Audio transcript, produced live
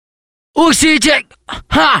O DJ,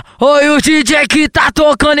 oi, o DJ que tá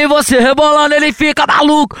tocando e você rebolando, ele fica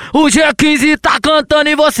maluco. O G15 tá cantando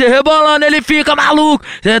e você rebolando, ele fica maluco.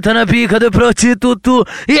 Senta na pica de prostituto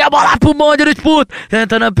e a bola pro bonde dos putos.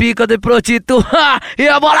 Senta na pica de prostituto e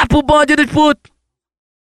a bola pro bonde dos putos.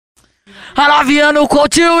 A novinha no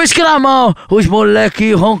coach e o uísque na mão. Os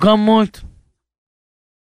moleque roncam muito.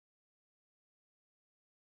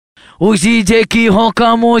 Os DJ que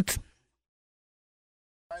roncam muito.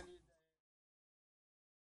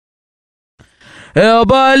 É o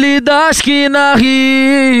baile da esquina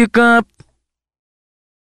rica.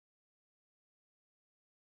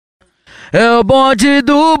 É o bonde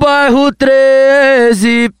do bairro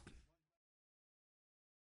 13.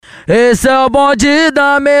 Esse é o bonde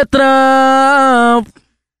da Metrão.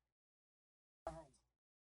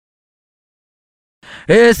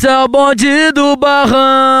 Esse é o bonde do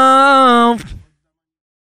Barrão.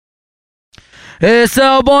 Esse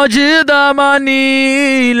é o bonde da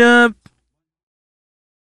Manilha.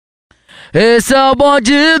 Esse é o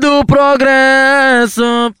bonde do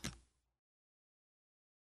Progresso.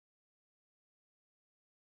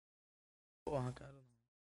 Porra, cara.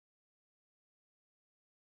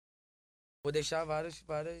 Vou deixar várias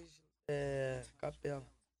capelas.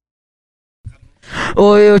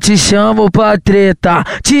 Ou eu te chamo pra treta,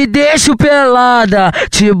 te deixo pelada,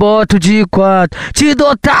 te boto de quatro, te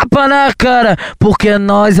dou tapa na cara, porque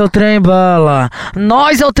nós é o trem bala,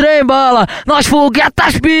 nós é o trem bala, nós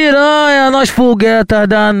foguetas piranha, nós fogueta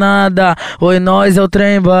danada. Oi, nós é o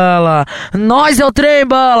trem bala, nós é o trem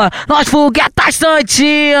bala, nós foguetas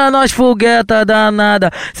santinha, nós fogueta danada.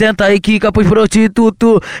 Senta aí, quica pros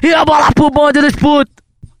prostituto e a bola pro bonde dos putos.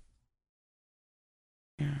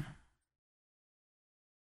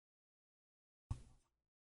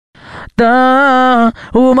 Tá,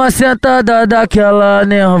 uma sentada daquela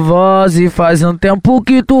nervosa. E faz um tempo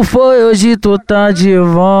que tu foi, hoje tu tá de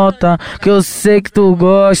volta. Que eu sei que tu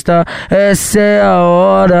gosta, essa é a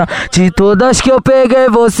hora. De todas que eu peguei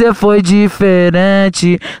você foi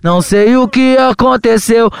diferente. Não sei o que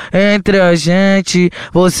aconteceu entre a gente.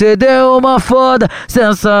 Você deu uma foda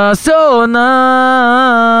sensacional.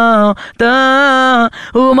 Tá,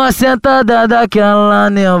 uma sentada daquela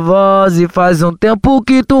nervosa. E faz um tempo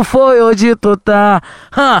que tu foi, hoje tu tá,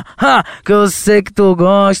 que eu sei que tu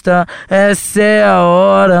gosta, essa é a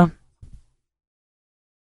hora.